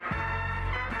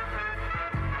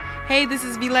Hey, this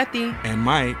is Viletti. And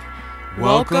Mike.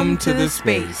 Welcome to the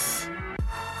space. I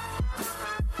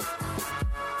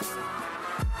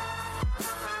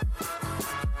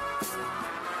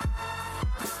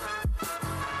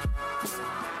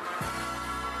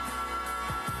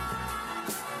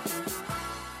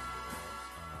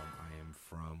am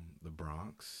from the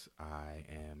Bronx. I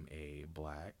am a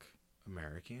Black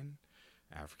American,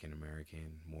 African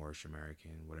American, Moorish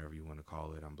American, whatever you want to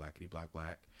call it. I'm blackity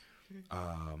black.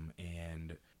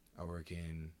 And I work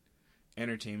in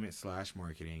entertainment /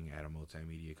 marketing at a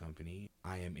multimedia company.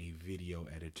 I am a video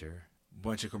editor,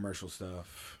 bunch of commercial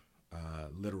stuff,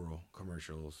 literal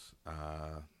commercials.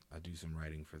 I do some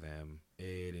writing for them.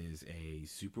 It is a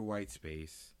super white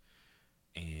space,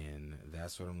 and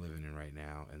that's what I'm living in right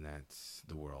now, and that's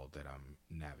the world that I'm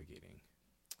navigating.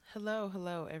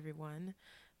 Hello, everyone.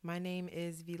 My name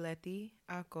is Viletti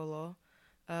Akolo.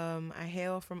 I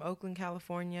hail from Oakland,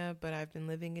 California, but I've been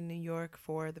living in New York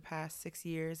for the past 6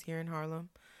 years here in Harlem.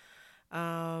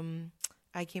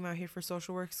 I came out here for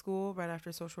social work school. Right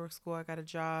after social work school, I got a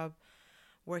job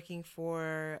working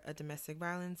for a domestic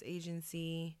violence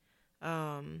agency,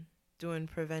 doing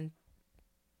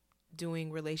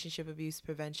relationship abuse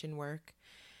prevention work.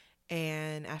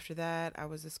 And after that, I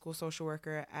was a school social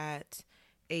worker at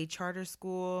a charter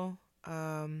school.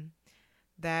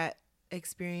 That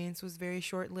experience was very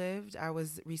short-lived. I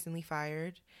was recently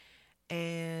fired,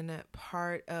 and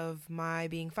part of my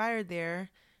being fired there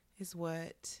is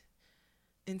what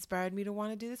inspired me to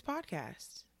want to do this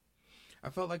podcast. I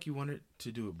felt like you wanted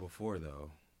to do it before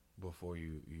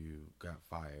you got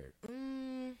fired.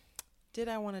 Did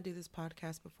I want to do this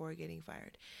podcast before getting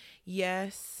fired?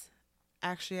 Yes,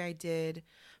 actually I did,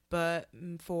 but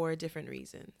for different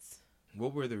reasons.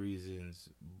 What were the reasons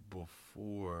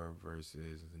before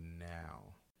versus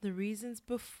now? The reasons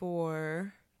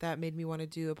before that made me want to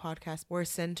do a podcast were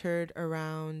centered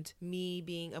around me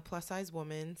being a plus size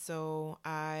woman. So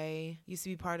I used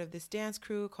to be part of this dance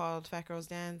crew called Fat Girls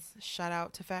Dance. Shout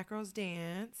out to Fat Girls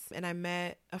Dance. And I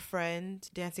met a friend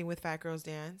dancing with Fat Girls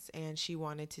Dance, and she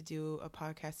wanted to do a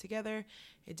podcast together.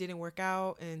 It didn't work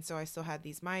out, and so I still had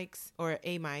these mics, or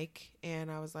a mic,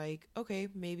 and I was like, okay,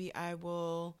 maybe I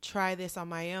will try this on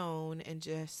my own and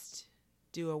just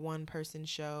do a one-person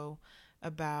show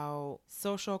about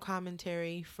social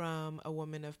commentary from a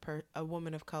woman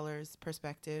of color's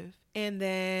perspective. And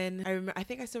then I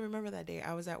think I still remember that day.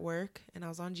 I was at work and I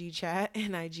was on GChat,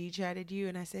 and I GChatted you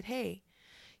and I said, hey,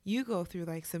 you go through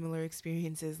like similar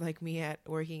experiences like me at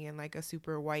working in like a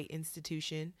super white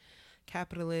institution,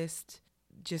 capitalist,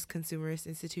 just consumerist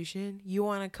institution. You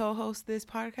want to co-host this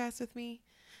podcast with me?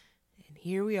 And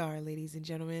here we are, ladies and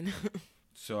gentlemen.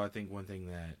 So I think one thing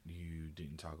that you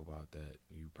didn't talk about that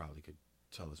you probably could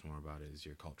tell us more about is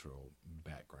your cultural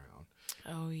background.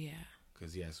 Oh, yeah.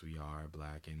 Because, yes, we are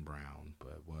Black and brown,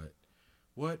 but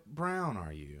what brown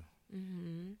are you?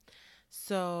 Mm-hmm.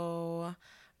 So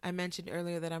I mentioned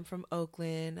earlier that I'm from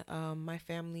Oakland. My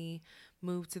family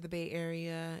moved to the Bay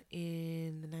Area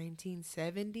in the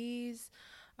 1970s.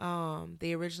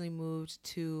 They originally moved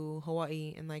to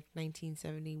Hawaii in like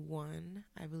 1971,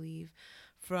 I believe,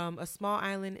 from a small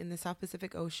island in the South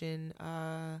Pacific Ocean,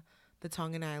 the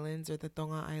Tongan Islands, or the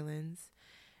Tonga Islands.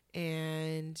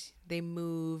 And they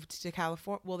moved to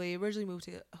California. Well, they originally moved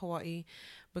to Hawaii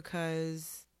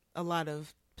because a lot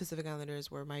of Pacific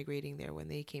Islanders were migrating there when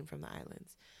they came from the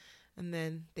islands. And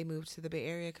then they moved to the Bay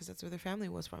Area because that's where their family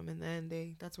was from. And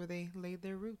then that's where they laid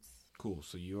their roots. Cool.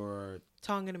 So you're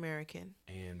Tongan American.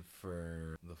 And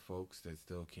for the folks that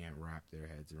still can't wrap their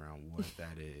heads around what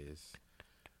that is,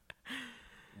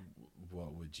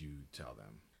 what would you tell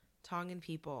them? Tongan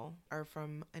people are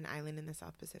from an island in the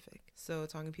South Pacific. So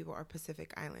Tongan people are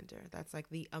Pacific Islander. That's like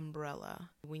the umbrella.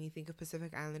 When you think of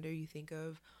Pacific Islander, you think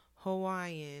of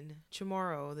Hawaiian,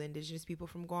 Chamorro, the indigenous people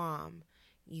from Guam.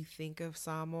 You think of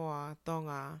Samoa,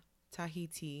 Tonga,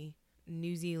 Tahiti,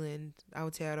 New Zealand,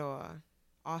 Aotearoa,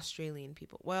 Australian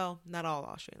people. Well, not all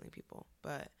Australian people,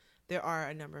 but there are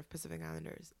a number of Pacific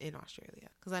Islanders in Australia.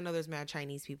 Because I know there's mad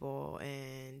Chinese people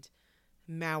and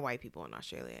mad white people in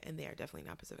Australia, and they are definitely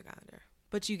not Pacific Islander.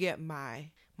 But you get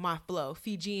my flow.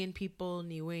 Fijian people,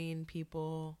 Niuean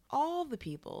people, all the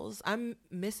peoples. I'm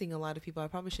missing a lot of people. I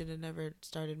probably should have never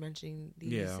started mentioning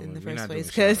these in the first place,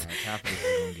 because half of this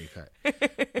is going to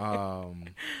get cut.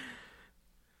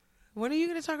 When are you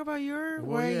going to talk about you're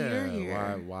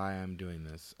here? Why I'm doing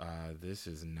this. This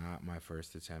is not my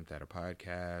first attempt at a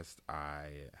podcast.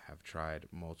 I have tried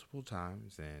multiple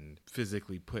times and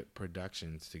physically put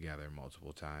productions together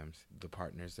multiple times. The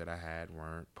partners that I had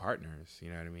weren't partners, you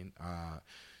know what I mean?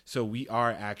 So we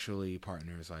are actually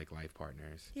partners, like life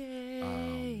partners.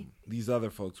 Yay. These other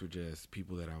folks were just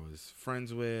people that I was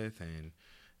friends with and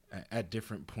at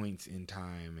different points in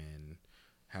time, and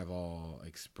have all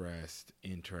expressed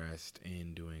interest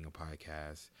in doing a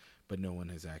podcast, but no one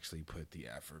has actually put the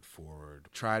effort forward.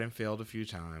 Tried and failed a few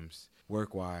times.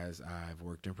 Work-wise, I've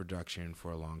worked in production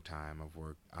for a long time.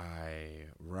 I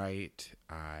write.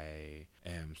 I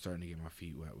am starting to get my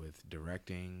feet wet with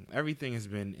directing. Everything has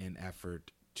been an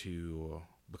effort to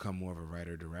become more of a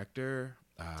writer-director.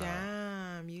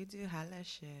 Damn, you do hella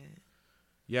shit.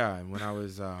 Yeah, and when I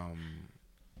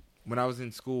was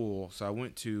in school, so I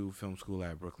went to film school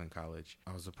at Brooklyn College.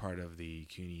 I was a part of the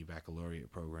CUNY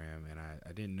baccalaureate program, and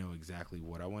I didn't know exactly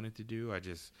what I wanted to do. I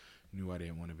just knew I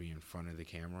didn't want to be in front of the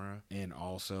camera. And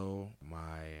also,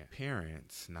 my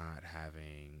parents not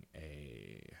having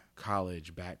a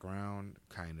college background,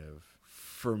 kind of,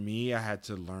 for me, I had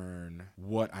to learn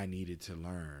what I needed to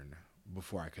learn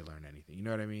before I could learn anything. You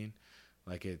know what I mean?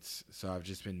 So I've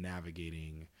just been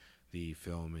navigating the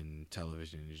film and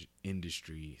television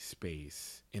industry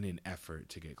space in an effort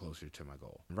to get closer to my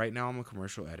goal. Right now, I'm a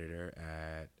commercial editor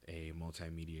at a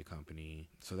multimedia company.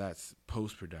 So that's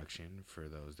post-production for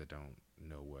those that don't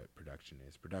know what production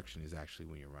is. Production is actually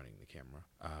when you're running the camera,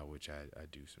 which I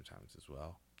do sometimes as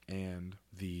well. And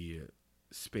the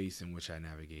space in which I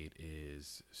navigate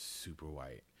is super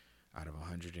white. Out of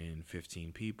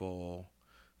 115 people,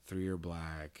 3 are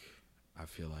black. I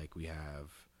feel like we have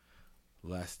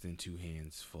less than 2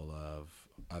 hands full of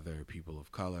other people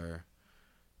of color,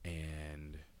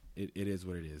 and it is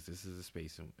what it is. This is a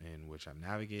space in which I'm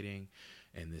navigating,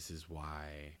 and this is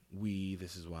why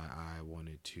I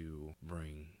wanted to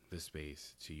bring the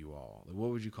space to you all.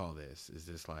 What would you call this? Is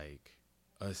this like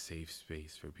a safe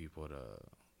space for people to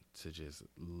just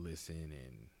listen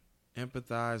and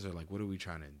empathize, or like what are we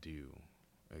trying to do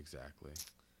exactly?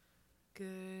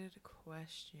 Good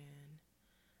question.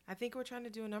 I think we're trying to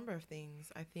do a number of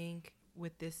things. I think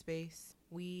with this space,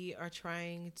 we are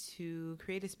trying to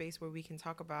create a space where we can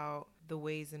talk about the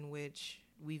ways in which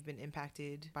we've been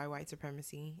impacted by white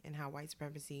supremacy and how white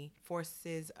supremacy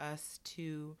forces us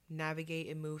to navigate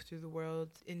and move through the world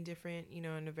in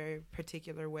in a very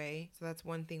particular way. So that's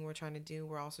one thing we're trying to do.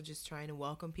 We're also just trying to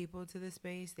welcome people to this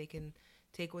space. They can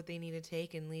take what they need to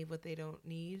take and leave what they don't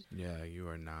need. Yeah, you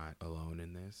are not alone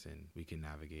in this, and we can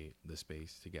navigate the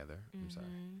space together. I'm sorry.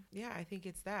 Yeah, I think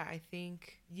it's that. I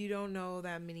think you don't know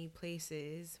that many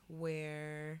places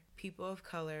where people of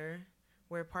color,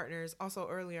 where partners, also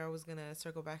earlier I was going to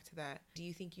circle back to that. Do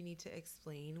you think you need to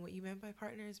explain what you meant by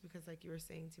partners? Because like you were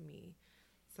saying to me,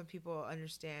 some people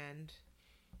understand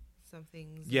some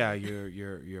things. Yeah,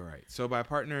 you're right. So by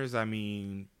partners, I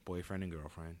mean boyfriend and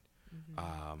girlfriend.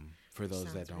 For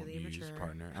those that don't use immature.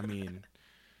 Partner, I mean,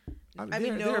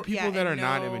 there are people that are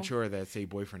not immature that say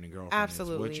boyfriend and girlfriend.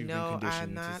 Absolutely, no,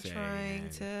 I'm not trying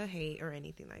to hate or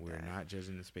anything like that. We're not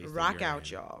judging the space. Rock out,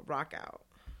 y'all. Rock out.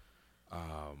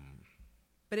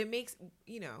 But it makes,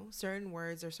 certain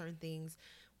words or certain things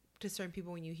to certain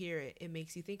people, when you hear it, it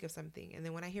makes you think of something. And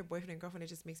then when I hear boyfriend and girlfriend, it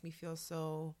just makes me feel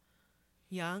so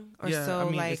young or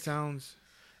It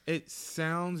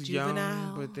sounds juvenile.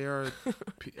 Young, but there are,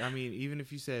 even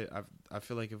if you said, I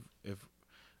feel like if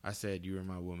I said you were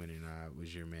my woman and I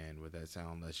was your man, would that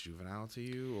sound less juvenile to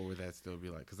you, or would that still be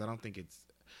like, because I don't think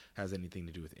has anything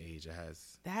to do with age.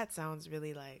 That sounds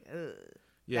really like, ugh.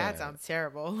 Yeah. That sounds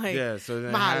terrible. Like, yeah, so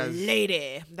then my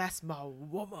lady, that's my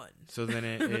woman. So then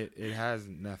it has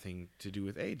nothing to do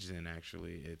with age then,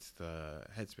 actually. It's the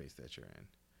headspace that you're in.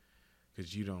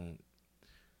 Because you don't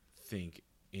think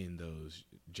in those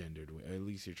gendered ways. At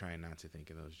least you're trying not to think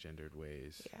in those gendered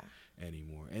ways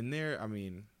anymore. And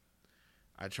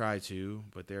I try to,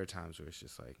 but there are times where it's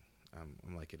just like,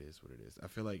 I'm like, it is what it is. I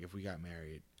feel like if we got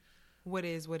married. What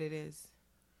is what it is?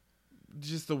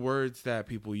 Just the words that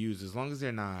people use, as long as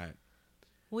they're not.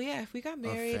 Well, yeah, if we got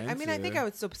married, offensive. I think I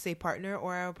would still say partner,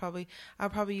 or I'll probably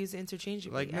use it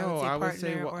interchangeably. Like, no, I would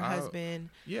say partner or husband.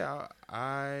 Yeah,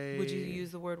 Would you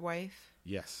use the word wife?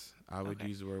 Yes, I would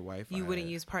use the word wife. You wouldn't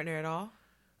use partner at all?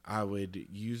 I would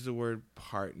use the word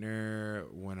partner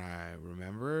when I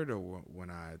remembered or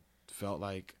when I felt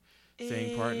like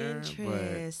saying partner.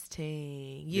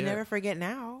 Interesting. You never forget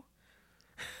now.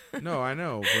 No, I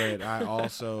know, but I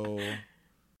also.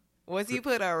 Once you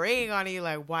put a ring on it, you're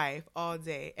like wife all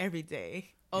day, every day,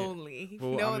 only.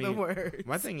 Well, no other words.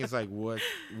 My thing is like, what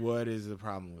is the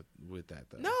problem with that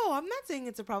though? No, I'm not saying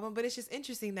it's a problem, but it's just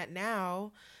interesting that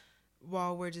now,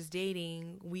 while we're just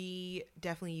dating, we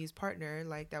definitely use partner.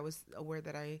 Like that was a word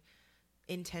that I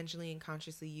intentionally and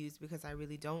consciously used because I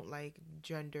really don't like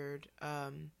gendered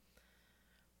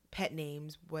pet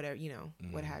names, whatever,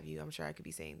 what have you. I'm sure I could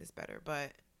be saying this better,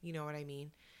 but you know what I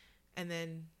mean. And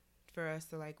then for us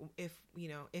to like, if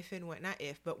and when, not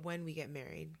if, but when we get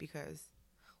married, because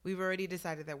we've already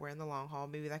decided that we're in the long haul.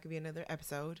 Maybe that could be another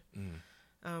episode.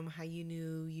 How you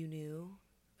knew.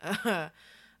 But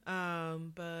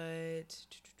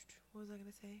what was I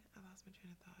gonna say? I lost my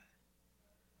train of thought.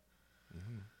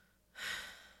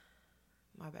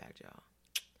 My bad, y'all.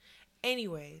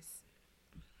 Anyways.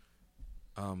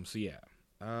 So yeah.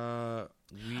 I'm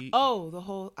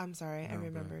sorry, I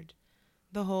remembered.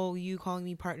 The whole you calling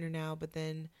me partner now, but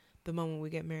then the moment we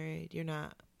get married, you're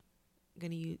gonna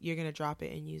drop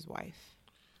it and use wife.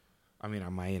 I mean, I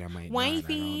might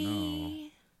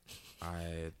Wifey. not.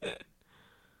 I don't know.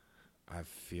 I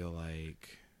feel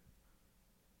like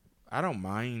I don't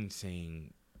mind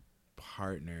saying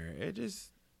partner. It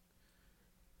just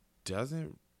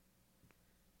doesn't.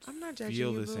 I'm not judging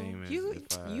feel you, the same as you if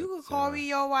you could call me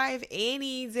your wife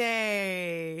any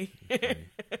day. Okay.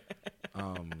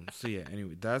 So yeah,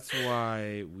 anyway, that's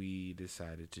why we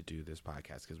decided to do this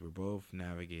podcast, because we're both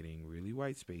navigating really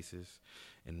white spaces,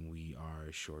 and we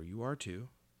are sure you are too.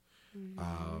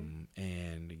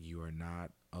 And you are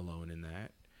not alone in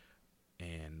that,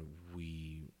 and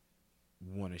we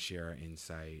want to share our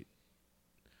insight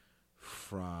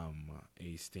from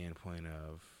a standpoint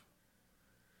of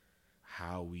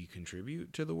how we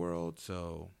contribute to the world.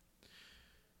 So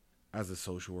as a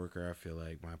social worker, I feel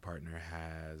like my partner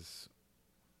has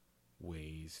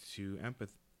ways to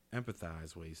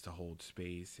empathize, ways to hold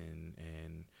space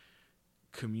and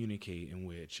communicate in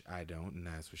which I don't, and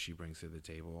that's what she brings to the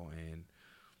table. And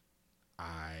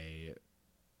I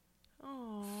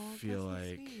feel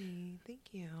like, sweet.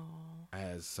 Thank you.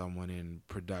 as someone in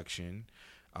production,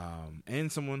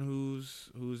 and someone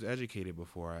who's educated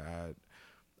before,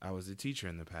 I was a teacher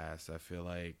in the past. I feel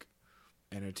like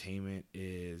entertainment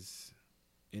is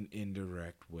an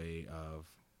indirect way of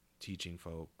teaching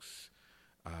folks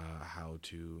how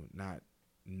to not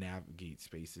navigate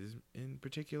spaces in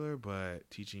particular, but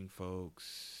teaching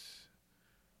folks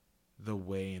the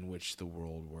way in which the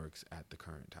world works at the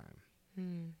current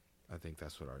time. I think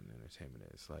that's what art and entertainment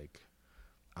is. Like,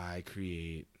 I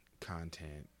create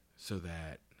content so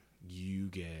that you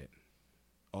get,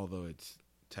 although it's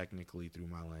technically through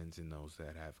my lens and those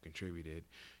that have contributed,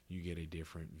 you get a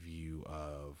different view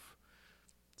of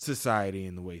society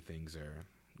and the way things are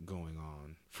going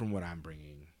on from what I'm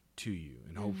bringing to you.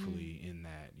 And hopefully in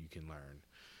that you can learn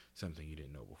something you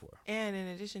didn't know before. And in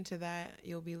addition to that,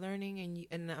 you'll be learning,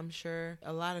 and I'm sure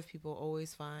a lot of people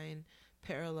always find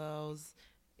parallels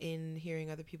in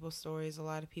hearing other people's stories. A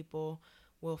lot of people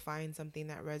will find something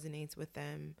that resonates with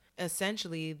them.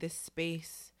 Essentially, this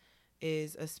space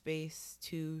is a space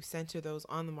to center those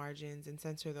on the margins and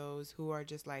center those who are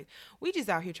just like, we just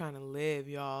out here trying to live,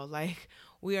 y'all. Like,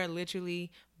 we are literally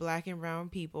black and brown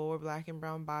people or black and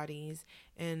brown bodies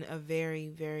in a very,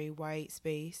 very white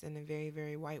space and a very,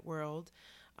 very white world.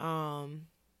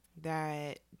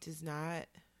 That does not,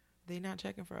 they're not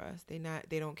checking for us. They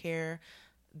don't care.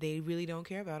 They really don't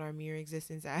care about our mere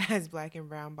existence as black and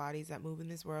brown bodies that move in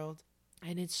this world.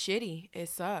 And it's shitty. It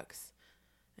sucks.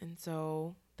 And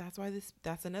so that's why there's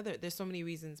so many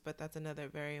reasons, but that's another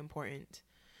very important,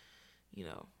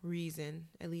 reason,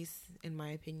 at least in my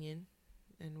opinion.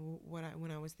 And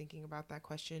when I was thinking about that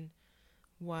question,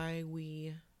 why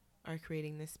we are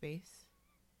creating this space.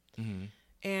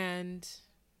 And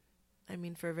I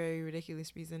mean, for a very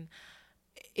ridiculous reason.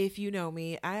 If you know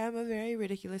me, I am a very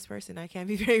ridiculous person. I can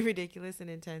be very ridiculous and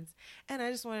intense. And I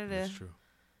just wanted to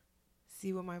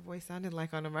see what my voice sounded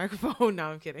like on a microphone. No,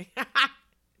 I'm kidding.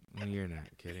 You're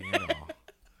not kidding at all.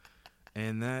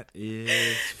 And that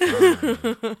is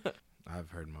fine. I've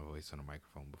heard my voice on a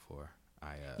microphone before.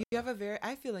 I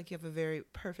feel like you have a very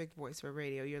perfect voice for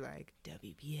radio. You're like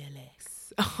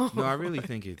WBLX. No, I really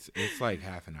think it's like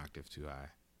half an octave too high.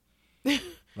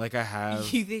 Like, I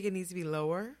have. You think it needs to be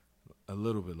lower? A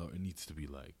little bit lower. It needs to be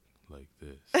like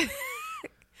this.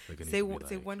 Like, say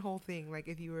one whole thing, like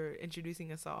if you were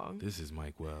introducing a song. This is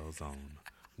Mike Wells on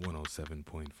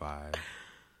 107.5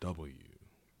 WBL.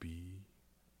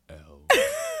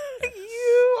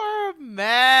 You are a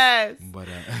mess. But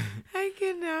I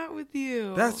cannot with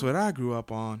you. That's what I grew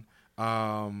up on.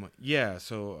 Yeah,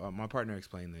 so my partner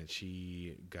explained that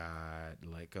she got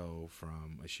let go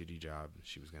from a shitty job.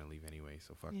 She was going to leave anyway,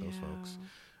 so fuck those folks.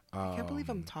 I can't believe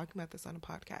I'm talking about this on a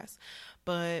podcast.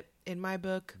 But in my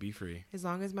book, be free. As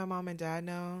long as my mom and dad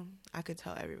know, I could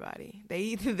tell everybody.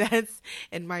 That's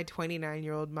in my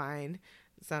 29-year-old mind.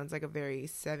 Sounds like a very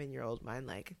 7-year-old mind.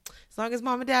 Like, as long as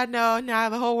mom and dad know, now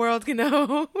the whole world can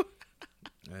know.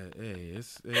 Hey,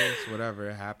 it's whatever,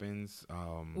 it happens.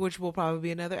 Which will probably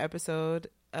be another episode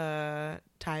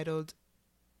titled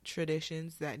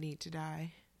Traditions That Need to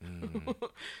Die.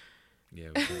 Yeah,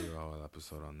 we could do a whole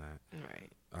episode on that.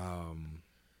 Right.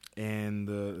 And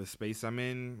the space I'm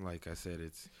in, like I said,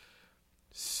 it's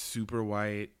super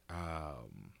white.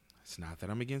 It's not that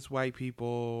I'm against white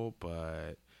people,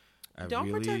 but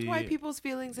don't protect white people's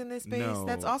feelings in this space. No.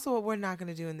 That's also what we're not going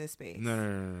to do in this space.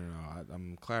 No.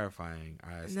 I'm clarifying.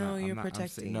 You're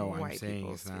protecting white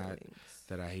people's it's not feelings.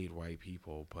 That I hate white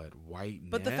people, but whiteness.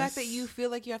 But the fact that you feel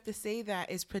like you have to say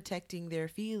that is protecting their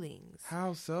feelings.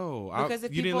 How so? Because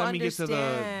if you didn't let me get to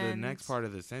the next part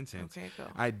of the sentence. Okay, go.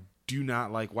 I do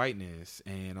not like whiteness,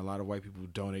 and a lot of white people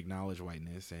don't acknowledge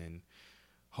whiteness, and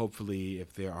hopefully,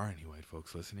 if there are any white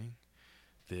folks listening,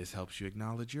 this helps you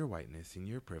acknowledge your whiteness and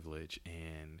your privilege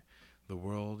and the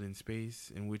world and space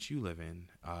in which you live in.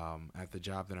 At the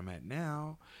job that I'm at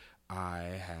now,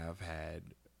 I have had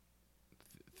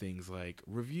things like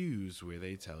reviews where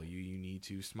they tell you need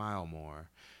to smile more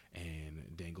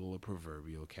and dangle a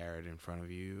proverbial carrot in front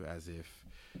of you as if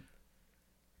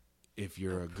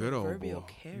you're a good old boy.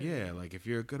 Carrot. Yeah, like if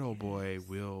you're a good old boy,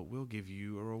 we'll give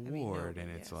you a reward.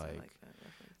 And it's like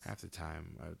half the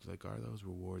time I was like, are those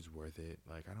rewards worth it?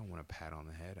 Like, I don't want a pat on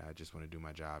the head. I just want to do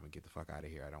my job and get the fuck out of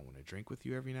here. I don't want to drink with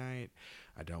you every night.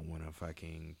 I don't want to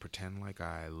fucking pretend like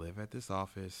I live at this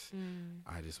office.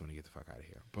 I just want to get the fuck out of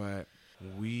here. But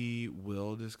we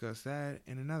will discuss that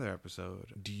in another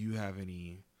episode. Do you have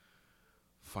any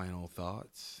final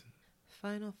thoughts?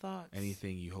 Final thoughts.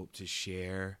 Anything you hope to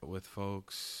share with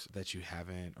folks that you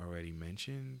haven't already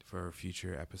mentioned for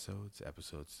future episodes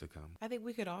to come? I think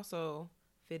we could also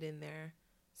fit in there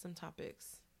some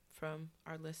topics from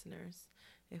our listeners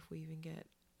if we even get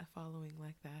a following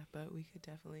like that, but we could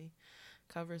definitely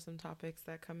cover some topics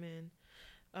that come in.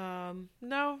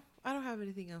 No, I don't have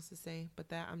anything else to say but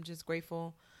that I'm just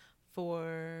grateful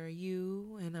for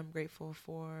you, and I'm grateful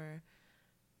for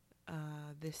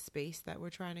this space that we're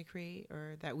trying to create,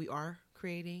 or that we are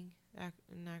creating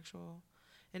in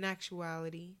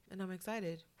actuality, and I'm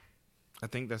excited. I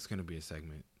think that's going to be a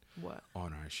segment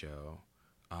on our show.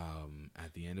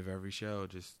 At the end of every show,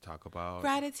 just talk about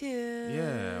gratitude.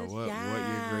 Yeah, what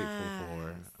you're grateful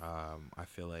for. I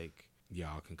feel like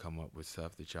y'all can come up with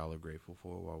stuff that y'all are grateful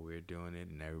for while we're doing it,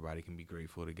 and everybody can be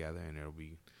grateful together, and it'll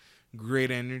be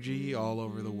great energy all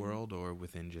over the world, or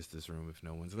within just this room if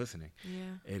no one's listening.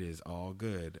 Yeah, it is all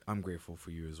good. I'm grateful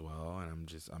for you as well, and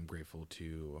I'm grateful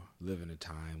to live in a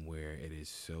time where it is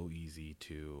so easy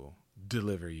to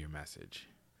deliver your message,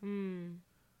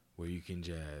 where you can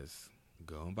just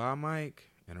go and buy a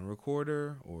mic and a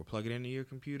recorder or plug it into your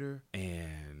computer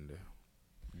and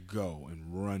go and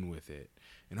run with it.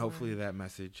 And hopefully that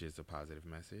message is a positive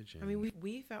message. And I mean,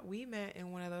 we met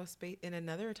in one of those in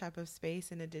another type of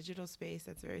space, in a digital space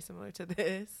that's very similar to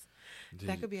this.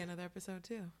 That could be another episode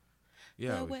too.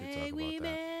 Yeah, we could talk about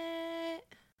that.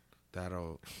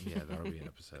 That'll be an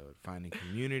episode. Finding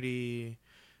community.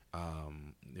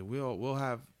 We'll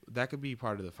have that could be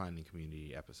part of the Finding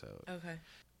Community episode. Okay.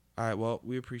 All right. Well,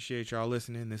 we appreciate y'all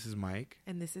listening. This is Mike,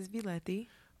 and this is Viletti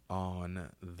on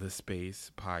the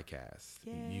Space Podcast.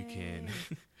 Yay.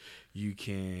 You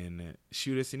can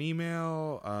shoot us an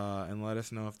email and let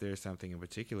us know if there's something in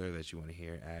particular that you want to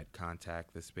hear at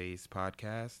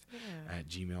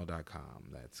contactthespacepodcast@gmail.com.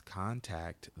 That's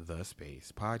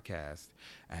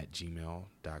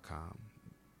contactthespacepodcast@gmail.com.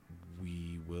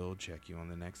 We will check you on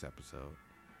the next episode.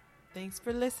 Thanks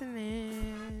for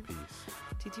listening. Peace.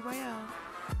 TTYL.